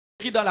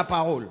écrit dans la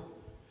parole.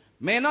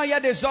 Maintenant, il y a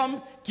des hommes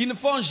qui ne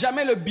font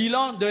jamais le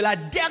bilan de la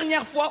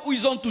dernière fois où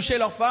ils ont touché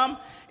leur femme,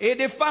 et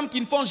des femmes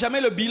qui ne font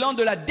jamais le bilan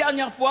de la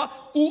dernière fois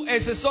où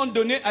elles se sont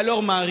données à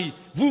leur mari.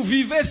 Vous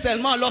vivez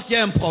seulement alors qu'il y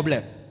a un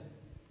problème.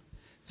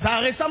 Ça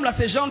ressemble à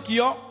ces gens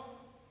qui ont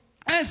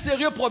un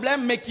sérieux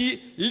problème mais qui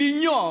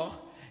l'ignorent.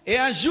 Et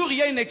un jour, il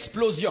y a une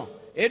explosion.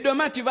 Et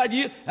demain, tu vas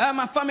dire, ah,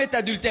 ma femme est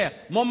adultère,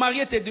 mon mari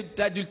est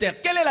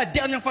adultère. Quelle est la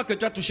dernière fois que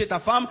tu as touché ta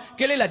femme?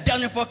 Quelle est la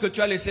dernière fois que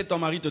tu as laissé ton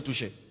mari te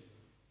toucher?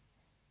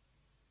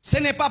 Ce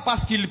n'est pas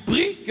parce qu'il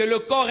prie que le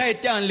corps a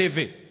été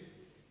enlevé.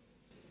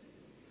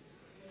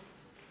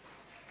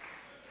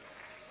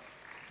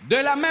 De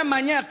la même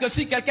manière que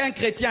si quelqu'un est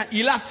chrétien,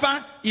 il a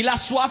faim, il a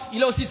soif,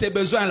 il a aussi ces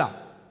besoins-là.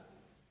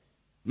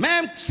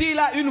 Même s'il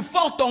a une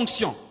forte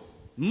onction,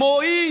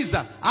 Moïse,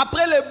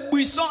 après le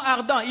buisson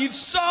ardent, il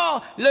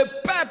sort le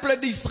peuple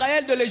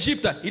d'Israël de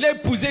l'Égypte. Il a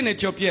épousé une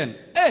Éthiopienne.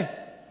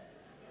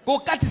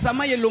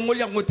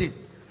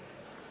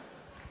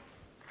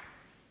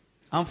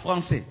 En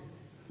français,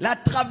 la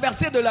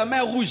traversée de la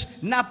mer Rouge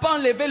n'a pas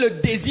enlevé le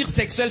désir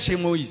sexuel chez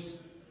Moïse.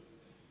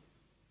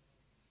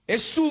 Et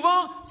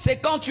souvent, c'est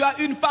quand tu as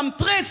une femme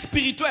très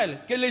spirituelle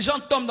que les gens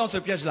tombent dans ce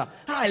piège-là.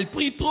 Ah, elle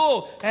prie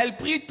trop,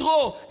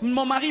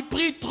 mon mari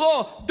prie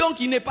trop, donc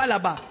il n'est pas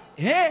là-bas.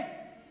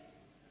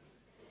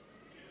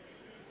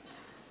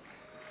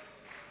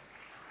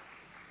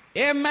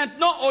 Et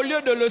maintenant, au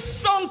lieu de le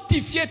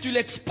sanctifier, tu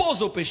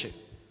l'exposes au péché.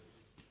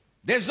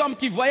 Des hommes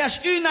qui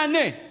voyagent une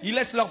année, ils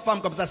laissent leur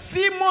femme comme ça.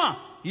 6 mois,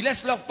 ils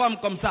laissent leur femme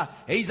comme ça.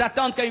 Et ils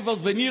attendent quand ils vont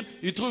venir,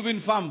 ils trouvent une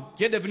femme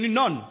qui est devenue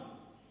nonne.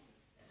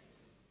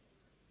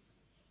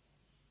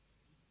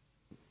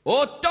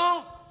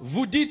 Autant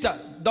vous dites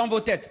dans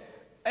vos têtes,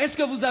 est-ce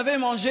que vous avez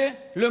mangé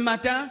le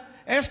matin?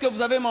 Est-ce que vous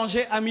avez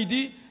mangé à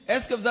midi?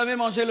 Est-ce que vous avez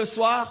mangé le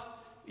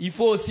soir? Il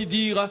faut aussi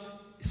dire,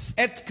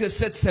 est-ce que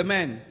cette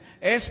semaine,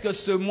 est-ce que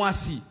ce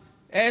mois-ci,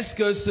 est-ce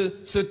que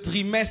ce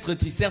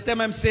trimestre-ci, certains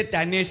même cette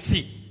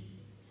année-ci?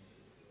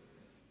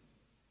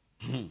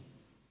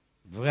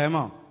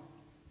 Vraiment.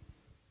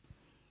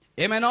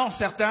 Et maintenant,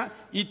 certains,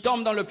 ils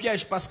tombent dans le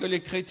piège parce que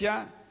les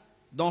chrétiens,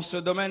 dans ce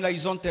domaine-là,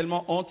 ils ont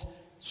tellement honte.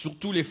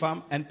 Surtout les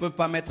femmes, elles ne peuvent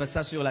pas mettre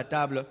ça sur la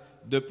table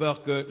de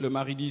peur que le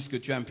mari dise que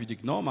tu es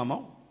impudique. Non,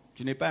 maman,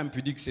 tu n'es pas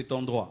impudique, c'est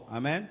ton droit.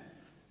 Amen.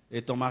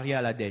 Et ton mari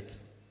a la dette.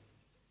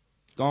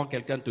 Quand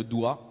quelqu'un te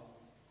doit,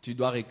 tu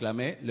dois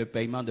réclamer le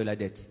paiement de la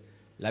dette.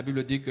 La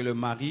Bible dit que le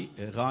mari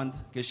rende,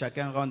 que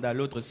chacun rende à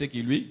l'autre ce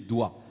qu'il lui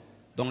doit.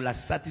 Donc la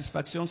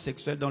satisfaction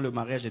sexuelle dans le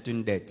mariage est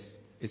une dette.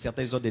 Et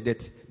certains ont des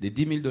dettes de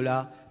 10 000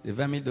 $, de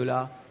 20 000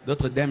 $,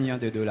 d'autres d'1 million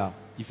de dollars.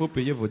 Il faut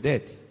payer vos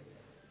dettes.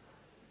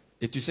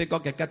 Et tu sais, quand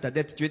quelqu'un t'a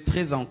dette, tu es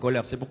très en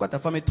colère. C'est pourquoi ta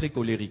femme est très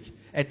colérique.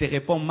 Elle te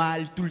répond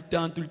mal tout le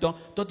temps, tout le temps.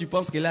 Toi, tu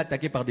penses qu'elle est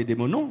attaquée par des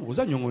démons. Non,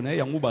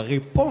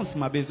 réponse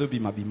ma besobi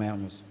ma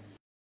bimernos.